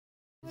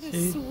What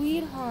a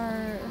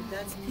sweetheart.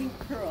 That's Pink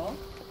Pearl.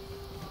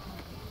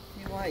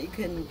 If you want, you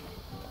can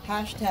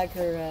hashtag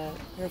her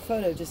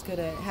photo. Just go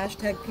to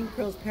hashtag Pink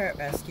Pearl's Parrot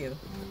Rescue.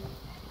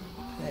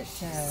 But,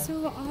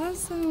 So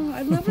awesome.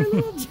 I love her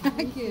little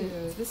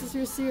jacket. this is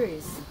her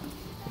series.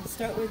 Let's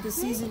start with The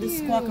Season to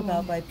Squawk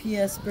About by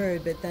P.S.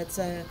 Bird, but that's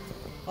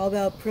all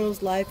about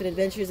Pearl's life and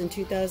adventures in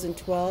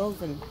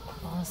 2012. And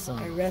Awesome.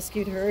 I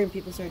rescued her, and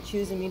people started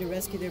choosing me to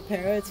rescue their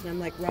parrots, and I'm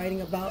like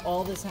writing about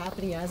all this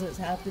happening as it's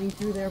happening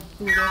through their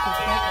perspective.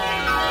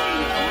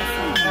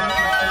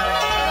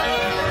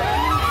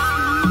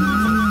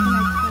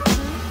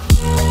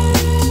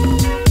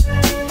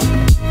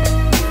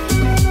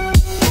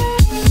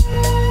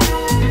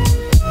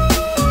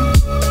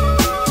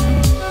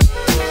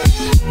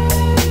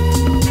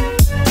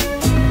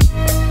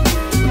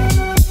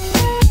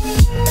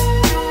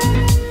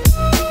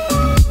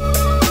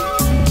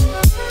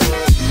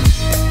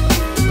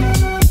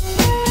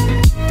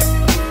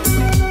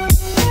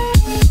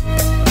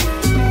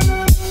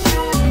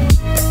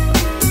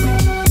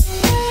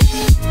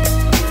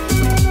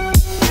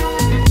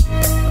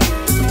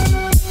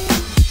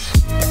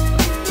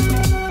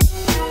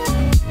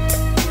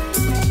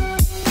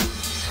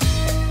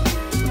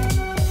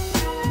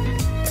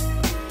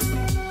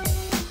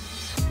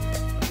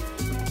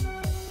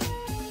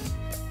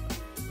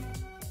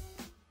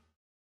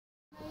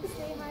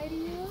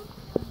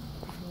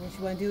 What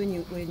you want to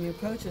do when you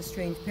approach a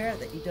strange parrot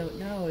that you don't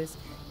know is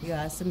you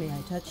ask them, may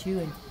I touch you?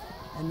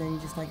 And then you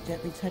just like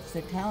gently touch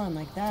their talon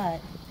like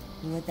that.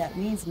 And what that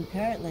means in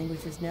parrot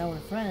language is now we're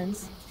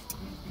friends.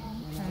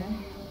 You know?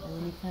 And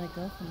then you kind of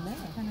go from there.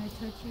 Can I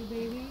touch you,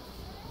 baby?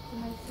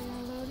 Can I say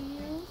hello to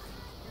you?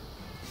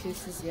 She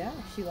says, yeah,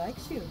 she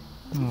likes you.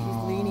 She's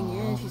leaning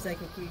in. She's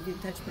like, okay, you can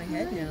touch my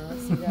head now.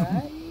 See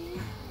that?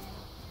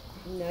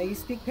 Now you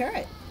speak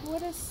parrot.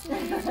 What a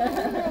sweet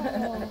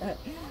girl.